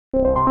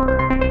It's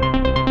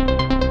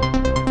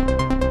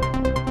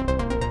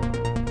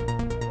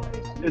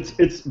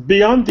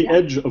beyond the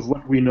edge of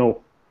what we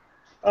know.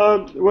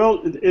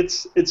 Well,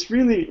 it's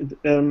really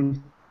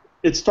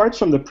it starts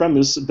from the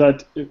premise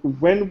that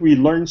when we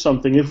learn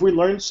something, if we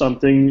learn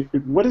something,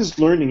 what is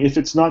learning if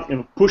it's not,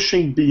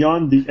 pushing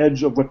beyond the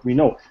edge of what we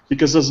know?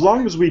 Because as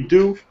long as we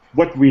do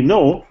what we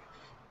know,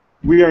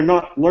 we are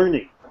not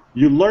learning.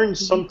 You learn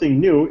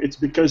something new, it's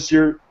because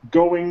you're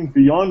going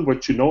beyond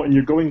what you know and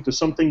you're going to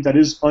something that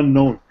is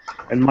unknown.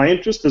 And my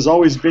interest has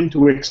always been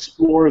to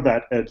explore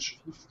that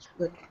edge.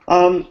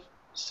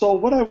 So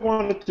what I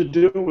wanted to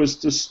do was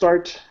to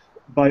start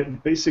by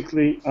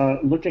basically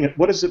looking at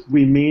what is it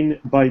we mean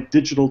by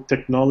digital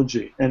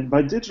technology. And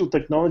by digital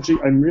technology,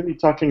 I'm really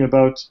talking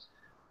about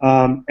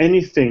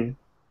anything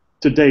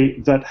today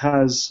that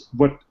has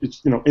what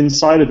it's,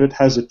 inside of it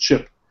has a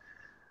chip.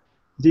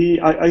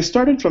 I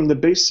started from the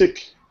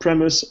basic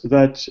premise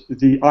that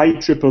the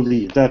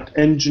IEEE, that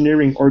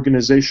engineering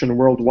organization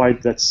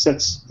worldwide that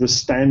sets the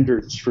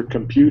standards for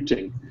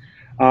computing,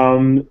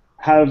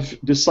 have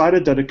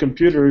decided that a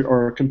computer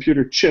or a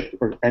computer chip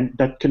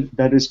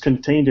that is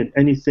contained in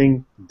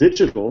anything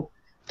digital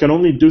can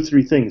only do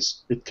three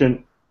things. It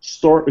can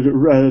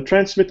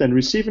transmit and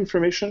receive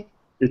information,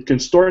 it can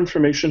store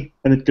information,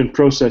 and it can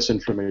process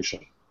information.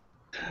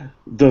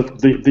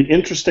 The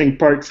interesting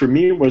part for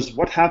me was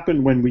what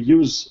happened when we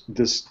use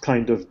this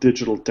kind of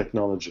digital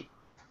technology.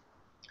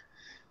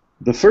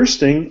 The first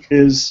thing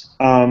is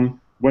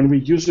when we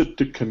use it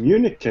to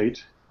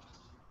communicate,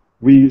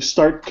 we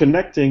start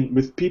connecting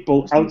with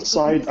people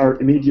outside our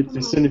immediate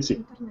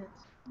vicinity.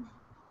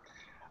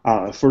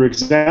 For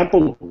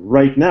example,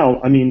 right now,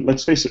 I mean,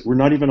 let's face it, we're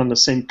not even on the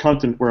same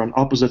continent, we're on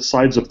opposite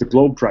sides of the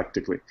globe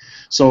practically.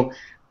 So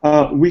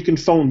we can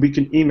phone, we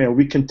can email,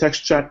 we can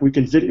text chat, we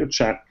can video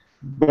chat,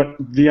 but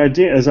the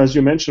idea is, as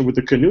you mentioned with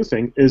the canoe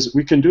thing, is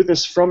we can do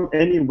this from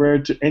anywhere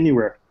to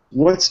anywhere.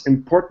 What's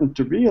important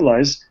to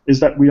realize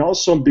is that we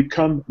also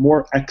become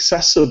more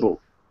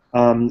accessible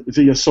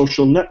via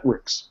social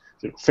networks.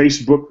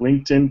 Facebook,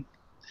 LinkedIn,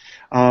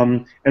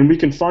 and we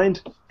can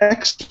find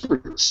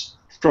experts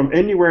from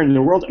anywhere in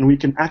the world and we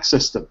can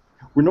access them.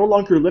 We're no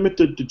longer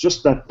limited to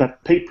just that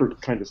paper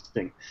kind of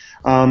thing.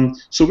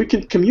 So we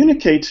can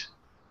communicate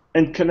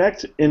and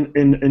connect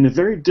in a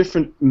very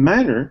different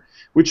manner,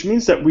 which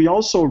means that we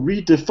also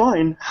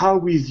redefine how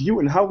we view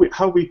and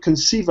how we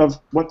conceive of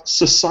what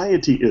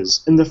society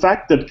is. And the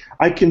fact that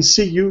I can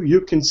see you,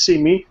 you can see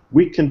me,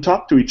 we can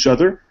talk to each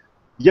other,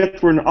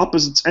 yet we're on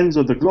opposite ends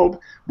of the globe,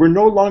 we're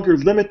no longer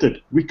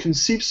limited. We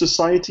conceive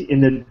society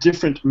in a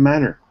different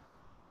manner.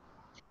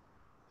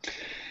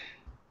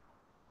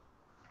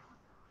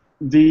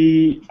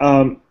 The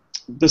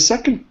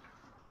second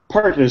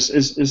part is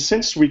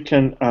since we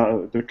can,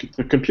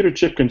 the computer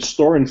chip can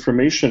store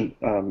information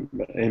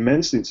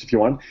immensely, if you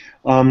want,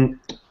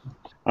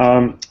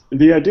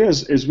 the idea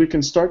is we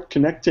can start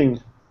connecting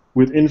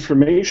with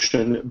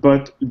information,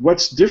 but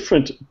what's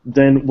different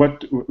than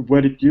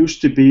what it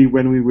used to be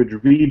when we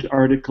would read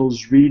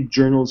articles, read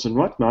journals and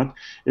whatnot,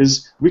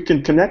 is we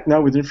can connect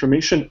now with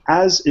information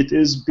as it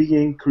is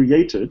being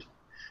created,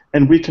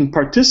 and we can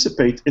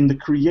participate in the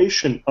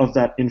creation of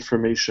that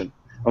information,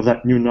 of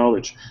that new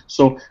knowledge.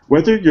 So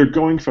whether you're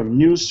going from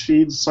news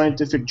feeds,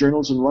 scientific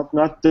journals and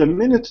whatnot, the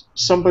minute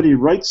somebody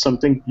writes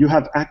something, you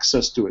have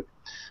access to it.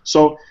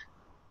 So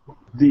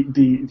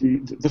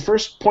the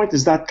first point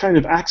is that kind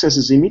of access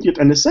is immediate,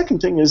 and the second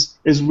thing is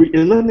we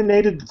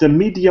eliminated the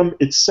medium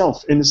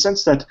itself, in the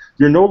sense that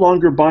you're no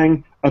longer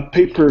buying a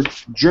paper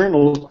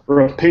journal or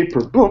a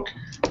paper book.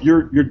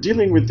 You're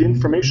dealing with the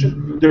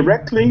information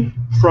directly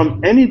from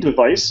any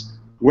device,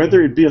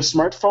 whether it be a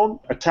smartphone,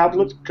 a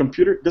tablet,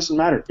 computer, it doesn't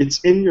matter. It's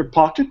in your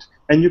pocket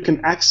and you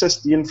can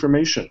access the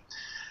information.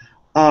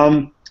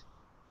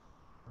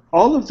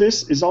 All of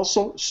this is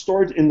also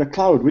stored in the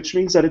cloud, which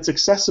means that it's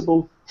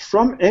accessible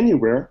from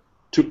anywhere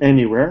to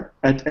anywhere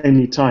at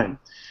any time.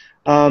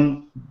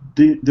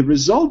 The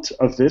result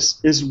of this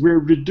is we're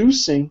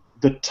reducing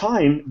the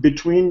time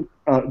between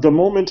the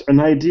moment an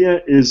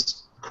idea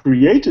is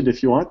created,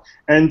 if you want,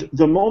 and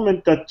the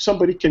moment that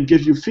somebody can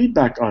give you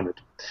feedback on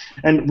it.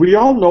 And we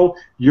all know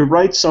you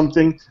write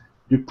something,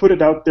 you put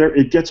it out there,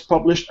 it gets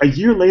published, a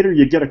year later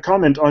you get a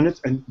comment on it,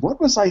 and what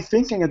was I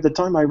thinking at the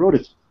time I wrote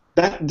it?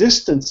 That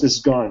distance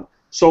is gone.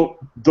 So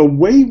the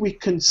way we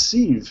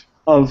conceive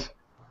of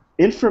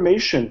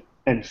information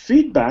and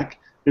feedback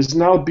is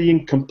now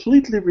being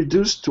completely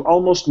reduced to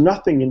almost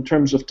nothing in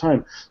terms of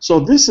time. So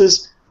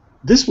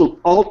this will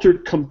alter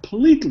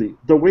completely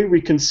the way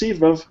we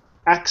conceive of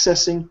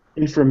accessing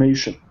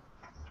information.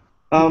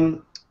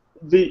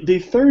 The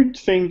third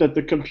thing that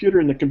the computer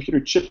and the computer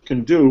chip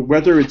can do,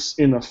 whether it's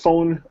in a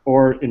phone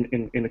or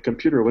in a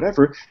computer or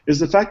whatever, is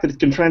the fact that it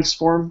can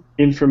transform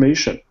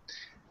information.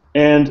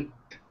 And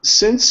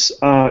since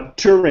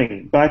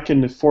Turing, back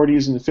in the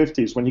 40s and the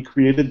 50s, when he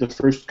created the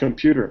first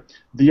computer,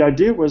 the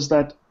idea was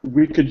that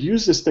we could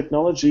use this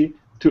technology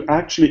to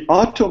actually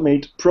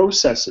automate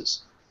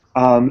processes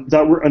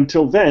that were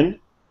until then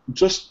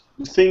just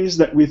things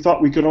that we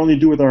thought we could only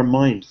do with our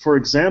mind. For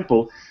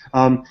example,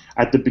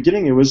 at the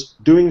beginning it was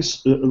doing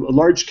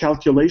large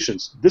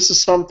calculations. This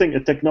is something,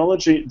 a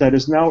technology that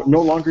is now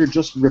no longer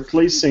just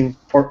replacing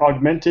or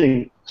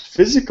augmenting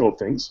physical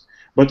things,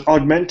 but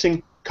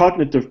augmenting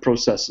cognitive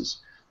processes.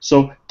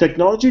 So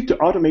technology to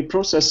automate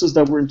processes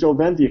that were until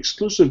then the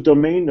exclusive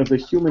domain of the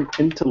human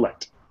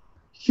intellect.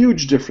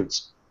 Huge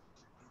difference.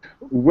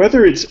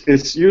 Whether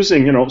it's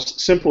using, you know,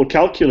 simple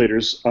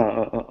calculators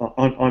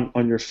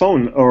on your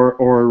phone,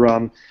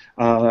 or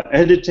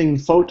editing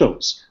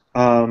photos.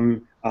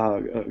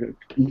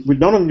 We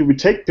not only we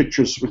take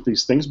pictures with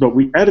these things, but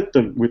we edit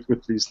them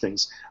with these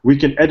things. We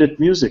can edit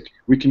music.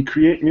 We can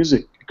create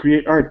music,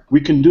 create art.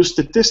 We can do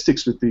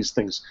statistics with these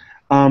things.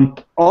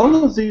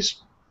 All of these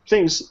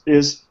things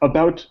is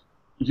about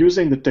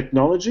using the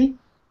technology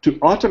to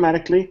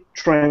automatically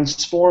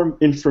transform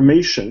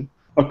information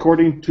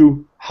according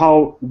to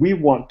how we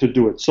want to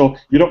do it. So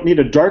you don't need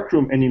a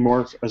darkroom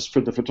anymore. As for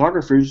the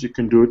photographers, you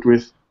can do it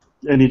with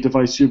any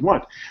device you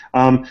want.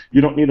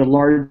 You don't need a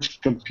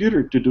large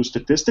computer to do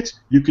statistics.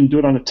 You can do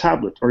it on a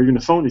tablet or even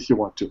a phone if you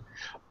want to.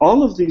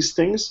 All of these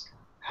things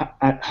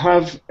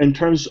have, in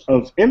terms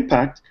of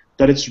impact,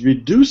 that it's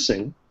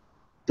reducing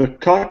the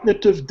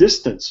cognitive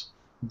distance,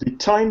 the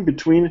time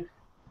between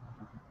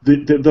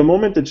the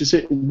moment that you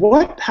say,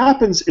 what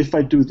happens if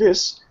I do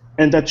this,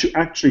 and that you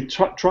actually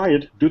try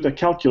it, do the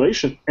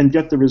calculation, and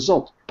get the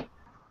result.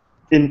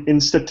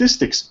 In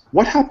statistics,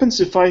 what happens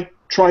if I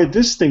try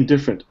this thing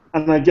different,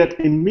 and I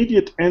get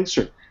immediate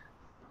answer?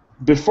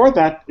 Before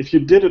that, if you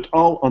did it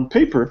all on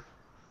paper,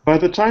 by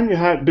the time you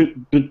had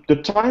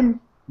the time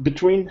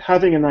between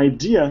having an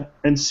idea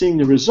and seeing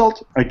the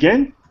result,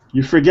 again,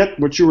 you forget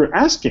what you were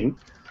asking.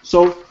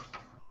 So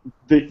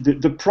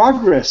the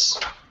progress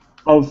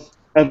of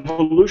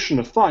evolution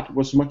of thought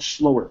was much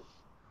slower.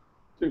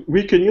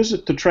 We can use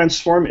it to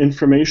transform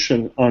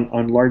information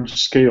on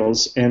large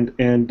scales, and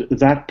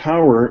that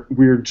power,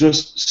 we're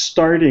just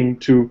starting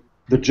to,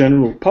 the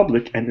general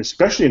public, and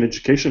especially in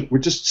education, we're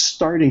just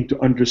starting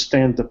to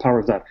understand the power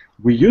of that.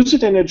 We use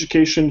it in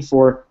education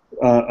for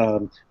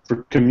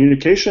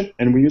communication,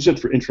 and we use it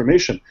for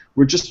information.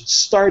 We're just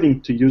starting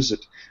to use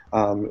it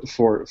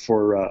for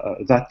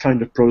that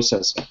kind of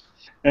process.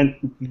 And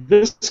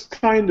this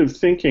kind of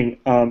thinking,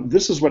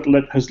 this is what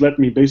has led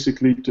me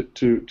basically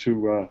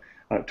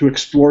to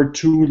explore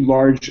two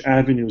large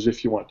avenues,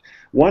 if you want.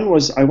 One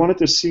was I wanted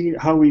to see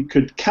how we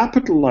could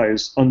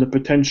capitalize on the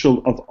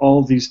potential of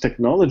all these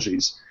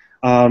technologies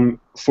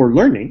for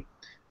learning.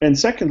 And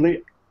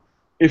secondly,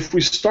 if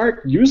we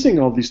start using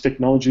all these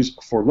technologies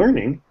for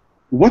learning,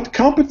 what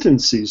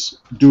competencies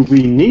do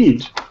we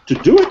need to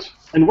do it?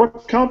 And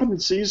what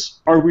competencies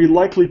are we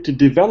likely to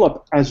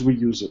develop as we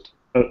use it?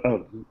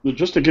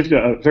 Just to give you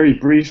a very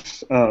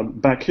brief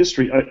back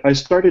history, I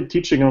started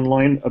teaching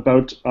online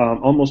about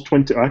almost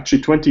 20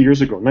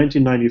 years ago,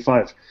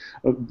 1995.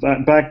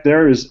 Back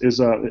there is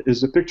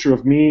a picture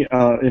of me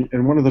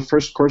in one of the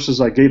first courses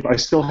I gave. I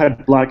still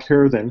had black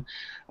hair then,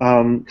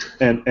 and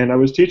I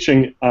was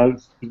teaching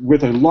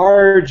with a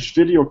large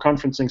video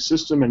conferencing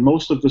system, and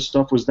most of the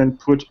stuff was then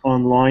put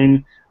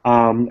online.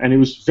 And it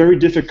was very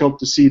difficult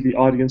to see the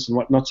audience and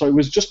whatnot, so it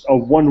was just a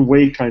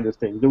one-way kind of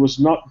thing. There was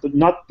not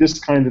this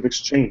kind of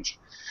exchange.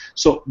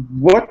 So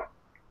what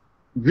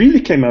really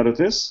came out of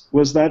this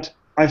was that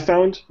I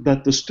found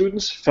that the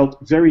students felt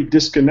very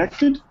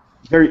disconnected,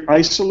 very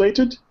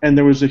isolated, and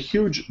there was a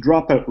huge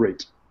dropout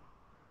rate.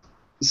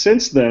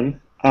 Since then,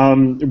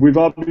 we've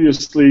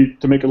obviously,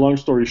 to make a long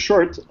story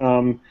short,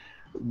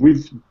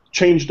 we've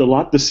changed a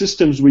lot. The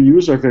systems we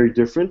use are very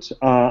different.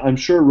 I'm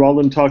sure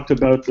Roland talked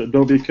about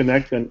Adobe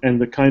Connect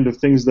and the kind of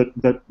things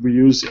that we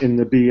use in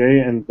the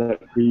BA and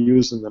that we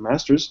use in the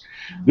Masters.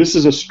 This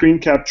is a screen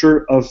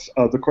capture of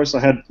the course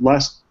I had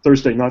last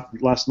Thursday, not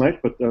last night,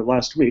 but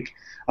last week.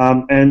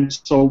 And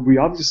so we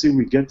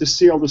get to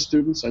see all the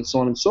students and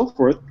so on and so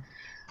forth.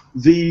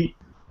 The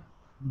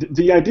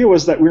idea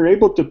was that we were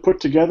able to put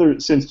together,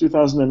 since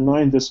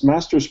 2009, this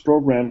Masters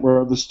program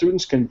where the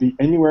students can be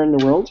anywhere in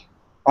the world.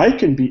 I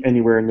can be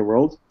anywhere in the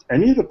world.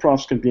 Any of the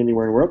profs can be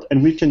anywhere in the world,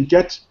 and we can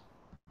get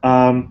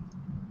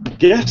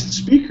guest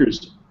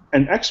speakers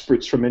and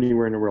experts from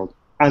anywhere in the world.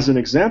 As an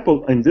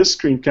example, in this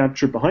screen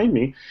capture behind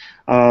me,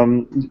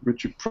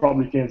 which you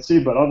probably can't see,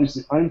 but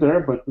obviously I'm there.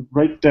 But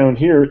right down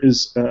here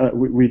is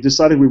we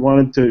decided we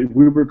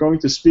were going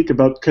to speak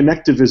about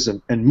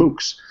connectivism and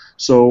MOOCs.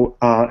 So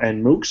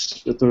and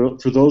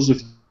MOOCs, for those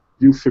of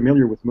you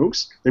familiar with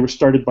MOOCs, they were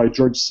started by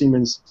George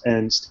Siemens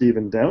and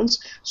Stephen Downes.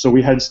 So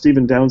we had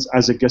Stephen Downes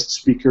as a guest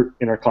speaker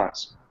in our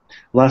class.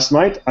 Last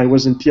night I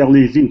was in Pierre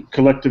Lévy,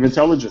 Collective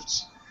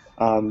Intelligence.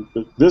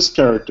 This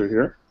character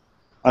here,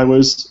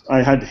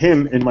 I had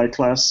him in my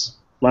class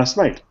last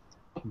night.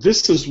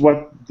 This is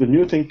what the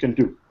new thing can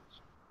do.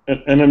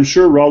 And I'm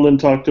sure Roland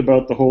talked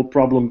about the whole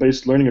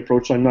problem-based learning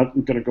approach. I'm not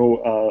going to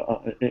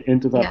go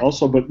into that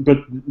also, but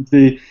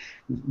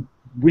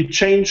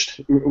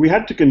we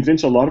had to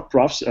convince a lot of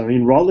profs. I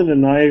mean, Roland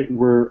and I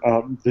were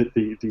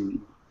the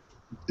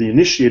the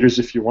initiators,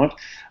 if you want.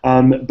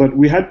 But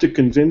we had to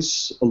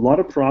convince a lot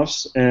of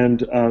profs,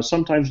 and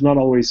sometimes not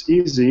always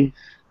easy,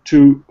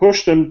 to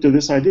push them to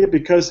this idea,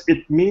 because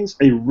it means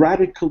a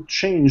radical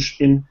change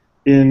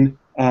in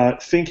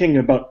thinking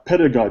about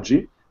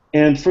pedagogy.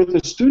 And for the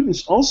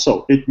students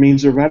also, it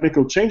means a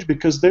radical change,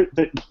 because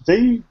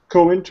they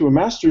go into a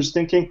master's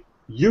thinking,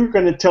 you're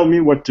going to tell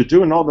me what to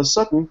do, and all of a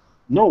sudden,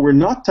 no, we're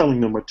not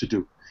telling them what to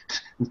do.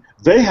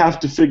 They have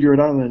to figure it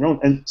out on their own.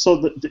 And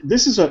so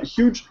this is a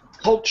huge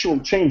cultural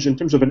change in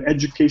terms of an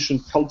education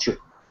culture.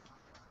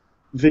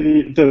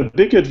 The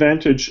big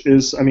advantage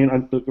is, I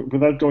mean,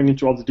 without going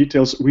into all the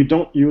details, we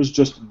don't use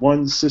just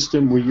one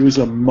system. We use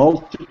a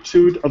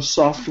multitude of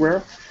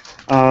software.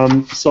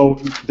 So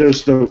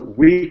there's the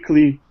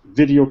weekly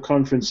video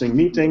conferencing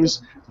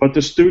meetings, but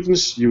the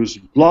students use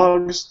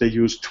blogs, they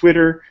use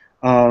Twitter.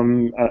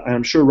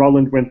 I'm sure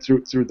Roland went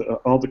through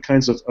all the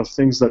kinds of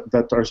things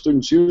that our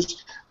students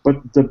use.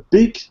 But the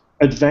big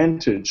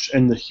advantage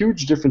and the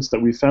huge difference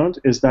that we found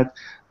is that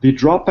the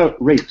dropout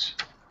rate,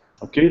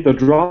 okay, the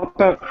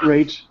dropout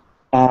rate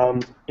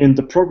in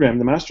the program,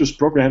 the master's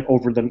program,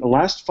 over the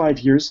last 5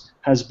 years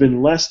has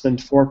been less than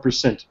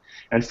 4%.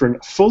 And for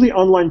a fully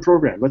online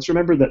program, let's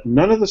remember that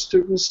none of the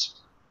students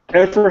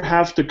ever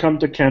have to come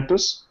to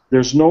campus.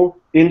 There's no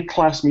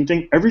in-class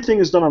meeting. Everything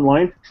is done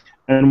online,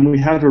 and we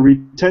have a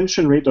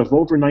retention rate of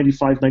over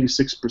 95,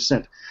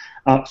 96%.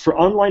 For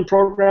online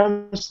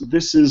programs,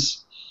 this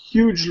is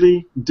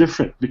hugely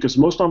different, because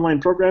most online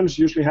programs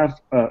usually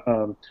have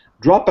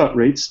dropout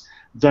rates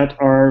that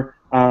are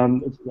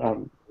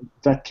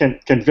that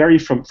can vary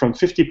from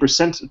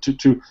 50%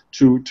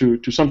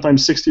 to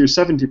sometimes 60 or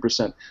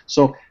 70%.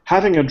 So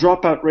having a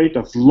dropout rate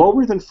of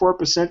lower than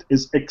 4%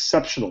 is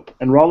exceptional.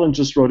 And Roland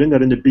just wrote in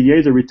that in the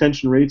BA the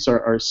retention rates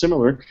are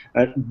similar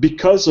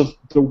because of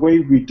the way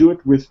we do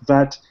it with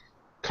that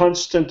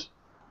constant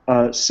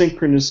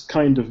synchronous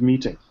kind of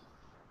meeting.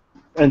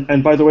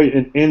 And by the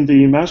way, in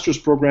the master's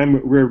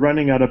program, we're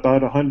running at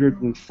about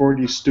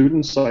 140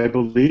 students, I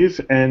believe,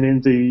 and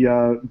in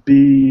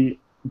the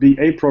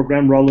BA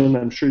program, Roland,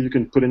 I'm sure you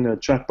can put in a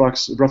chat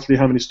box roughly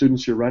how many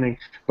students you're running,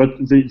 but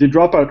the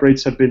dropout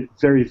rates have been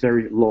very,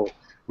 very low,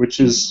 which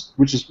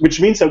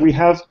means that we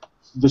have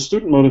the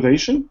student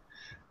motivation,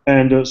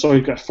 and so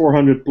we've got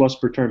 400 plus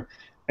per term,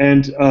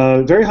 and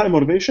very high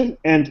motivation.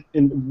 And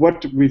in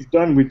what we've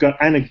done, we've got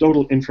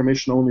anecdotal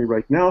information only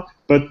right now,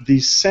 but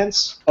the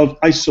sense of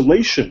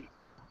isolation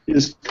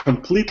is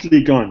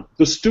completely gone.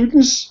 The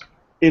students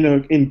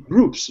in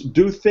groups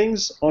do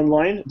things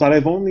online that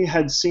I've only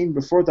had seen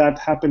before that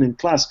happen in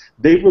class.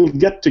 They will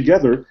get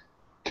together,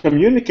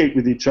 communicate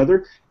with each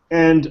other,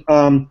 and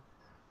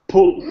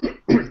pull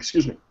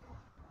excuse me,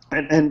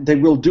 and they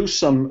will do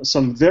some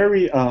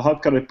very how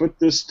can I put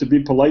this to be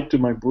polite to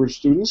my poor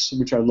students,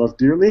 which I love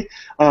dearly.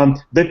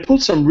 They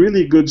pulled some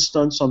really good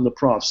stunts on the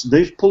profs.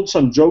 They've pulled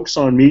some jokes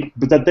on me,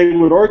 but that they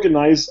would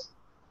organize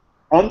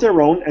on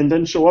their own and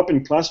then show up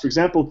in class. For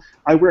example,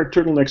 I wear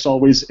turtlenecks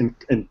always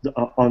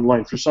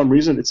online. For some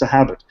reason, it's a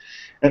habit.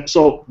 And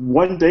so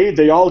one day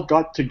they all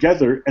got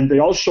together and they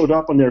all showed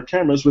up on their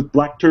cameras with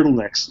black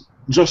turtlenecks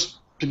just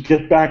to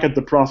get back at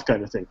the prof,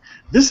 kind of thing.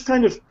 This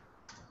kind of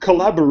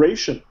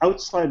collaboration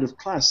outside of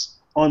class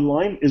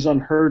online is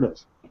unheard of.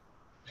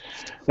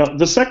 Now,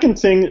 the second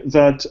thing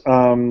that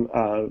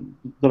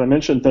that I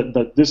mentioned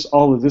that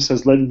all of this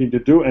has led me to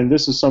do, and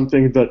this is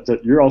something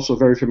that you're also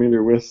very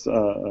familiar with,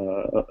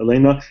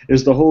 Elena,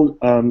 is the whole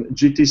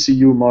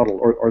GTCU model,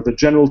 or the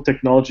General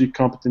Technology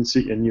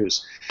Competency in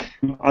Use.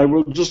 I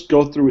will just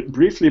go through it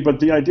briefly, but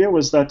the idea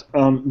was that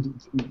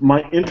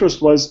my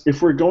interest was,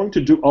 if we're going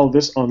to do all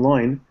this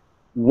online,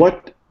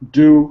 what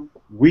do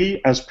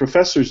we as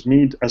professors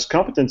need as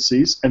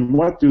competencies, and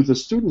what do the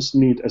students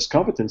need as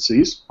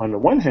competencies on the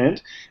one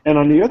hand, and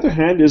on the other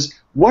hand is,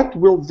 what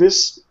will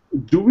this,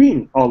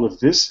 doing all of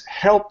this,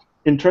 help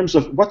in terms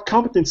of what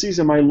competencies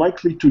am I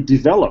likely to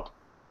develop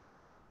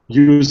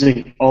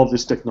using all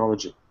this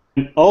technology?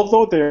 And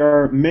although there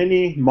are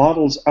many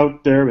models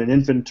out there and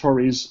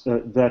inventories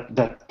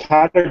that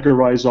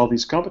categorize all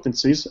these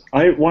competencies,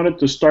 I wanted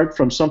to start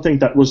from something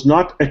that was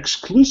not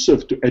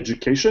exclusive to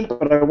education,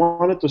 but I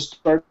wanted to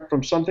start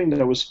from something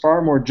that was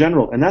far more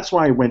general. And that's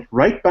why I went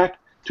right back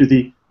to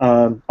the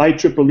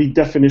IEEE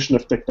definition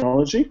of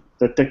technology,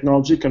 that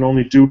technology can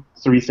only do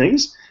 3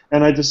 things.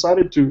 And I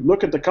decided to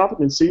look at the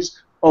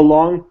competencies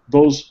along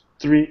those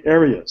 3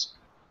 areas.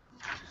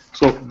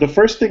 So the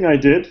first thing I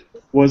did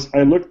was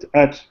I looked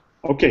at,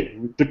 okay,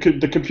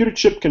 the computer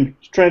chip can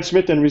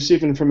transmit and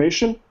receive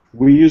information.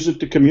 We use it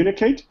to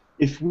communicate.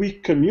 If we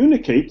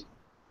communicate,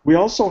 we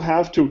also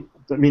have to,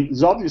 I mean,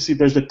 obviously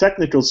there's the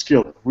technical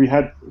skill. We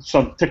had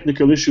some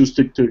technical issues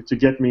to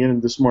get me in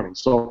this morning.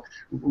 So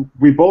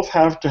we both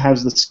have to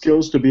have the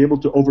skills to be able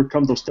to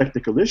overcome those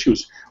technical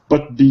issues.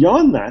 But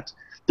beyond that,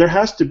 there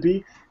has to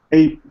be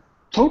a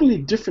totally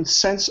different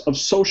sense of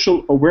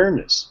social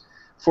awareness.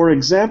 For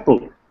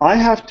example, I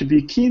have to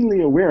be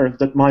keenly aware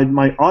that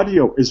my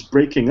audio is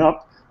breaking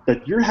up,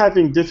 that you're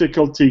having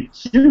difficulty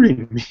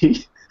hearing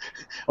me,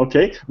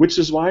 okay, which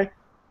is why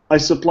I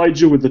supplied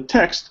you with the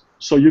text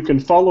so you can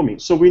follow me.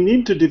 So we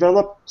need to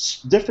develop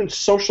different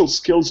social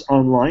skills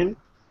online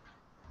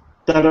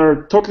that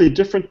are totally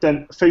different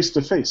than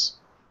face-to-face,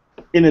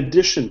 in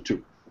addition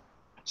to.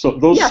 So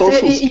those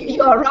social skills.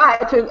 You are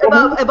right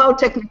about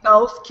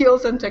technical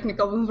skills and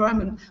technical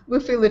environment. We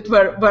feel it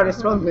very, very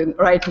strongly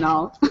right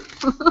now.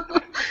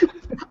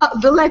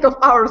 The lack of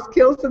our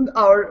skills and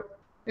our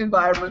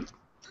environment.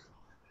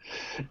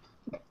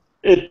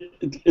 I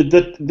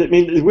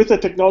mean, with the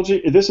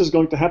technology, this is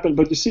going to happen.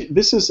 But you see,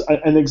 this is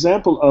an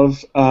example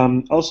of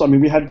also. I mean,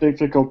 we had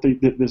difficulty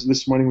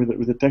this morning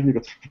with the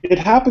technical. It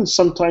happens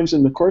sometimes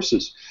in the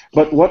courses.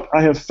 But what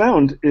I have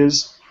found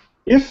is,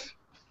 if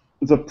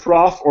the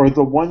prof or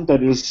the one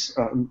that is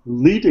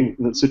leading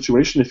the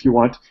situation, if you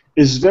want,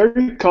 is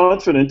very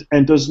confident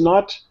and does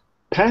not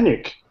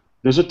panic,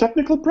 there's a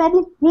technical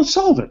problem, we'll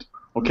solve it.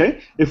 Okay?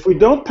 If we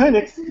don't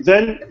panic,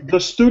 then the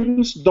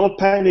students don't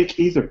panic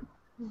either.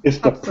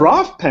 If the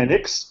prof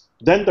panics,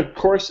 then the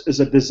course is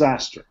a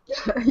disaster.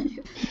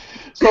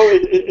 So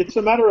it's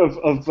a matter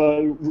of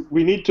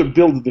we need to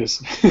build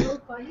this.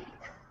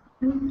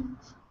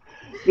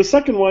 The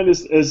second one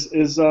is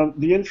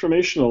the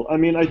informational. I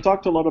mean, I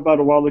talked a lot about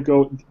a while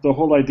ago the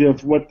whole idea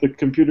of what the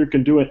computer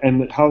can do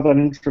and how that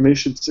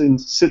information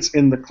sits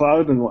in the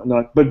cloud and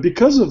whatnot. But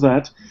because of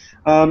that,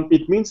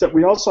 it means that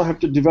we also have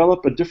to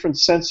develop a different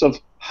sense of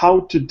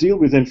how to deal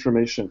with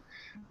information.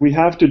 We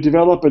have to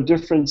develop a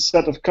different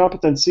set of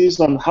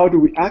competencies on how do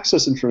we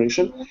access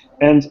information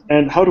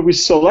and how do we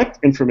select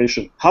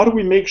information. How do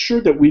we make sure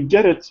that we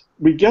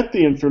get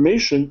the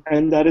information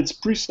and that it's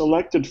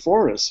pre-selected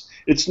for us.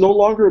 It's no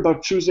longer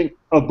about choosing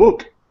a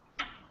book.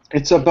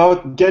 It's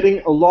about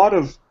getting a lot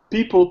of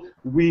people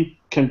we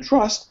can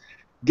trust,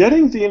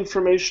 getting the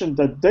information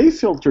that they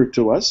filter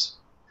to us,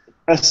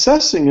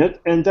 assessing it,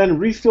 and then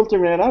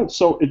refiltering it out.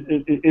 So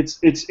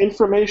it's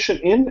information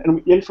in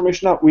and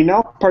information out. We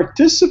now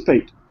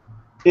participate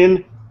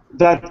in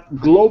that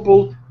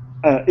global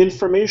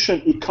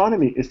information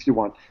economy, if you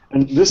want.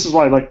 And this is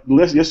why, like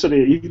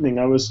yesterday evening,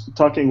 I was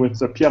talking with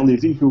Pierre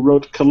Lévy, who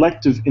wrote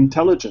Collective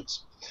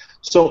Intelligence.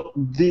 So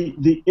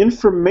the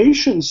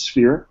information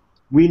sphere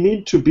we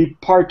need to be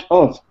part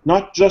of,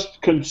 not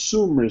just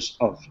consumers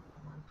of.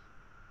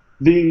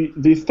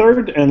 The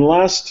third and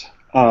last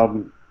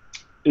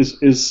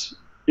is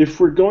if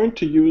we're going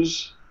to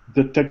use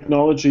the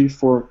technology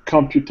for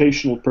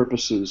computational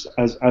purposes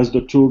as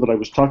the tool that I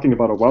was talking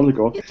about a while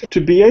ago,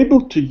 to be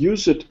able to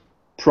use it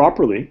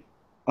properly,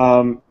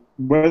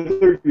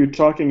 whether you're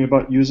talking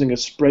about using a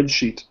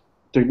spreadsheet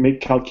to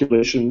make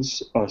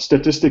calculations, a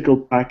statistical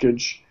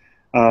package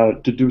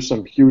to do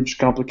some huge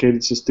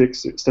complicated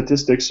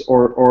statistics,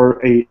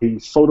 or a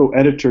photo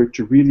editor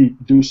to really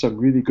do some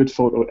really good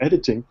photo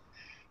editing,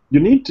 you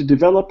need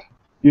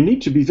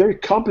to be very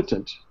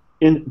competent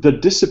in the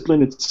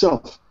discipline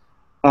itself.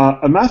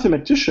 A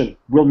mathematician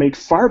will make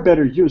far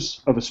better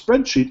use of a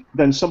spreadsheet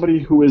than somebody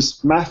who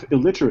is math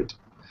illiterate.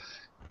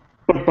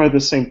 But by the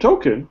same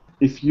token,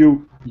 if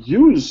you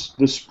use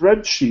the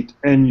spreadsheet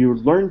and you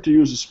learn to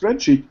use a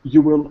spreadsheet,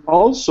 you will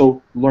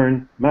also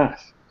learn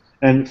math.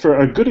 And for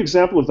a good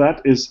example of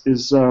that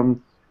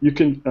you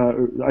can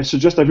I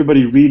suggest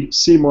everybody read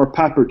Seymour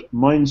Papert,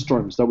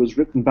 Mindstorms. That was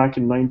written back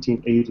in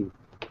 1980.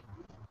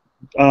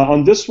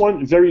 On this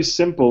one, very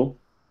simple.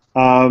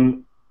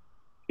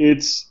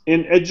 It's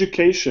in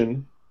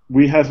education,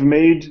 we have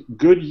made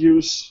good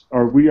use,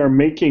 or we are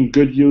making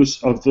good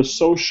use of the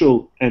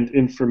social and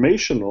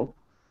informational,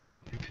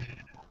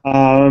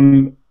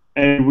 and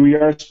we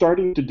are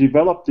starting to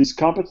develop these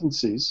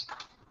competencies,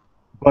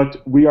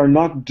 but we are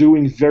not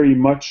doing very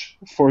much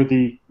for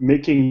the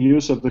making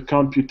use of the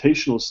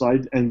computational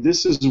side, and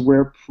this is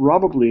where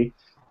probably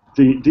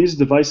these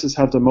devices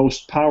have the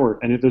most power.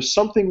 And if there's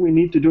something we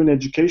need to do in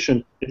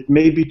education, it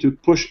may be to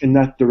push in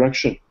that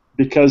direction,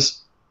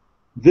 because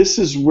this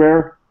is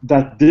where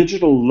that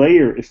digital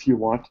layer, if you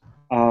want,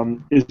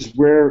 is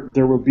where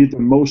there will be the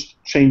most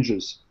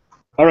changes.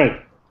 All right,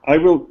 I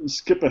will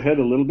skip ahead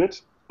a little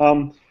bit.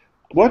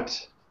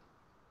 What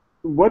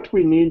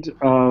we need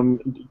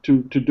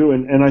to do,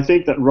 and I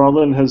think that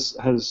Roland has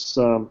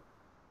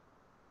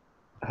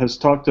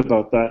talked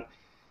about that.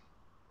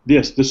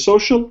 Yes, the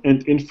social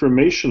and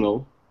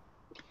informational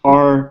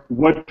are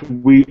what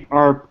we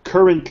are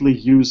currently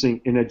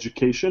using in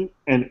education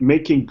and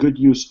making good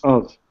use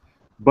of.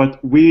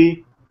 But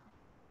we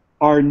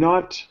are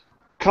not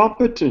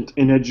competent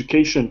in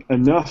education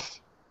enough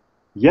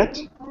yet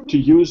to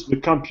use the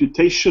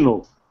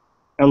computational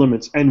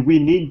elements, and we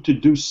need to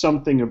do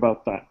something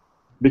about that.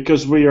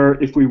 Because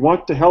if we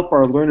want to help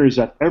our learners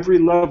at every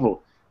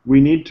level, we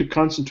need to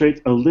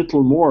concentrate a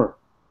little more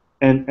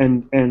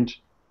and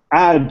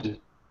add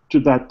to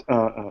that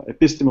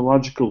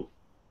epistemological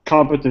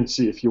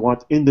competency, if you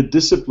want, in the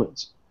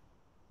disciplines.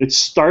 It's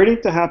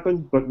starting to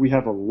happen, but we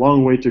have a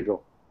long way to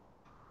go.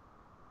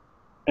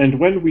 And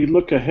when we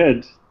look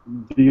ahead,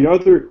 the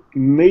other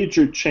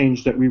major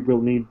change that we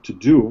will need to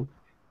do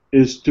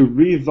is to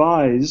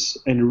revise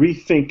and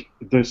rethink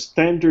the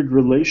standard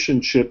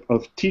relationship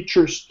of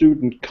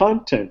teacher-student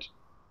content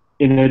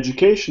in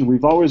education.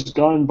 We've always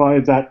gone by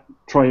that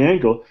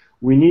triangle,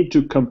 we need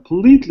to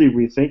completely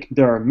rethink.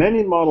 There are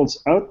many models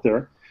out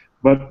there,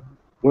 but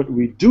what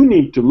we do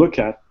need to look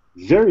at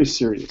very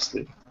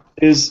seriously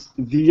is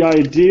the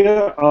idea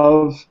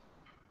of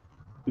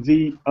the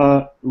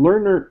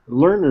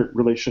learner-learner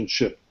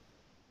relationship,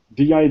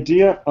 the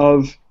idea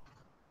of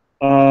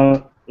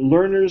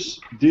learners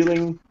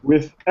dealing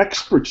with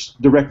experts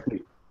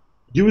directly,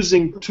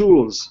 using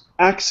tools,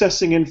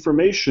 accessing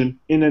information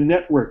in a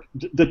network.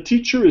 The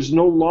teacher is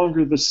no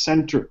longer the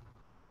center.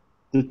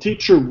 The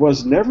teacher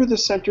was never the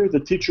center.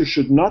 The teacher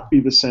should not be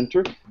the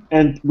center.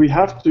 And we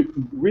have to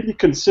really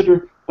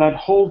consider that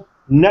whole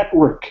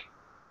network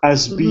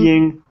as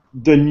being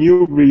the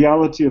new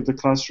reality of the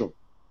classroom.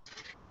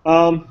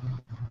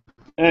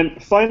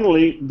 And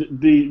finally,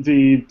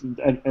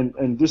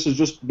 and this is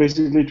just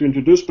basically to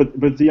introduce,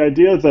 but the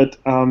idea that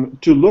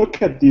to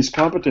look at these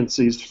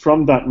competencies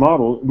from that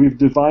model, we've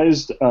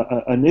devised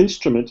an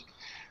instrument,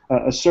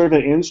 a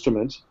survey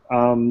instrument,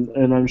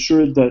 and I'm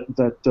sure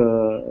that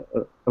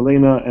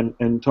Elena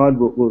and Todd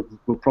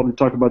will probably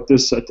talk about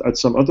this at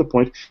some other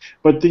point.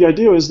 But the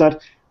idea is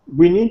that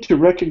we need to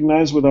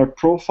recognize what our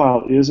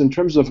profile is in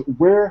terms of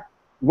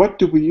what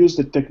do we use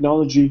the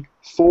technology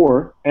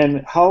for,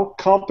 and how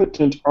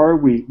competent are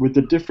we with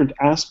the different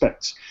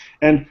aspects.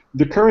 And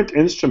the current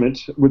instrument,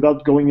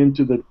 without going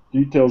into the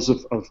details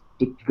of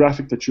the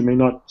graphic that you may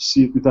not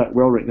see that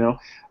well right now,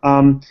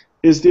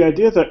 is the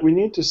idea that we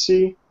need to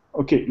see,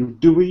 okay,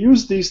 do we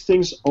use these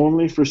things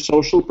only for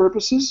social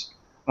purposes,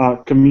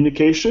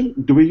 communication?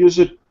 Do we use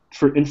it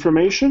for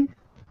information?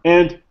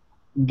 And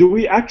do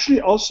we actually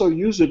also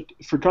use it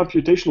for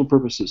computational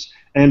purposes?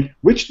 And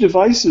which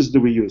devices do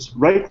we use?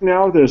 Right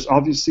now, there's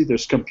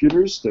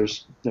computers,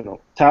 there's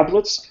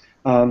tablets,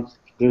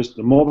 there's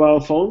the mobile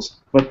phones.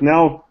 But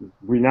now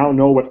we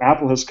know what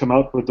Apple has come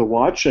out with the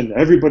watch, and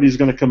everybody's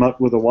going to come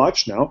out with a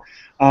watch now.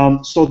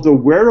 So the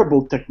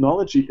wearable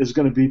technology is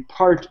going to be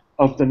part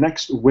of the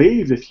next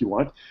wave, if you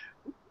want.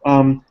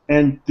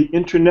 And the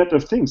Internet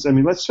of Things. I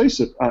mean, let's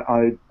face it.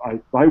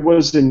 I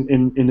was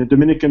in the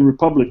Dominican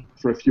Republic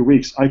for a few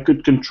weeks. I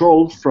could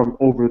control from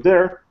over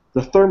there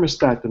the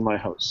thermostat in my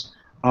house.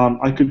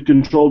 I could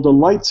control the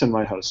lights in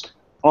my house.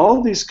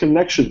 All these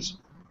connections.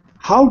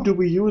 How do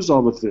we use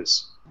all of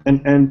this?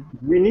 And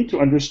we need to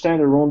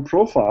understand our own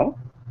profile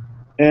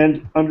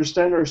and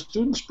understand our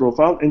students'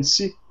 profile and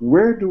see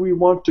where do we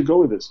want to go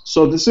with this.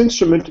 So this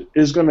instrument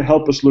is going to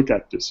help us look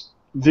at this.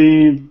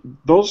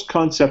 Those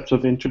concepts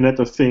of Internet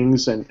of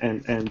Things and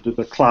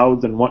the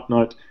cloud and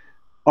whatnot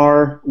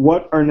are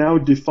what are now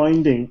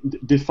defining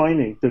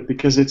that,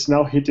 because it's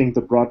now hitting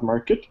the broad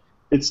market.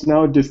 It's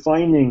now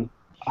defining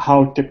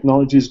how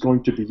technology is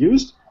going to be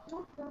used.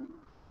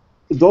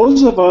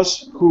 Those of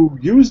us who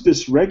use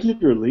this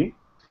regularly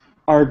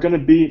are going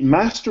to be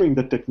mastering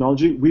the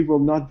technology. We will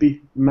not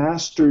be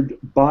mastered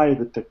by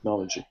the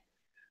technology.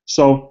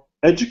 So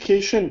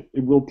education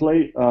will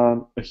play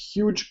a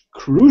huge,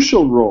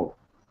 crucial role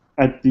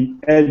at the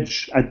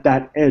edge,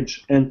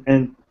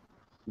 and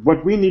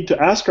what we need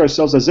to ask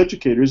ourselves as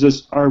educators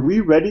is, are we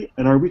ready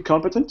and are we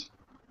competent?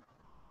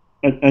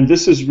 And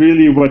this is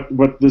really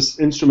what this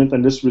instrument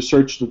and this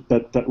research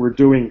that we're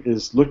doing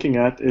is looking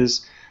at,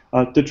 is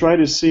to try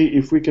to see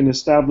if we can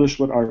establish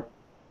what our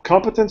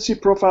competency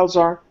profiles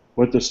are,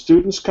 what the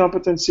students'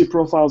 competency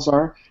profiles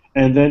are,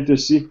 and then to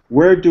see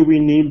where do we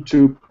need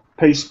to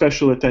pay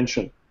special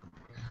attention.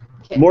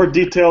 Okay. More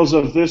details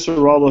of this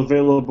are all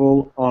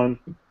available on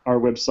our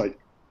website.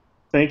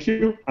 Thank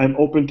you. I'm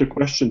open to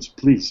questions,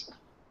 please.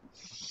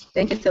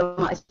 Thank you so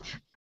much.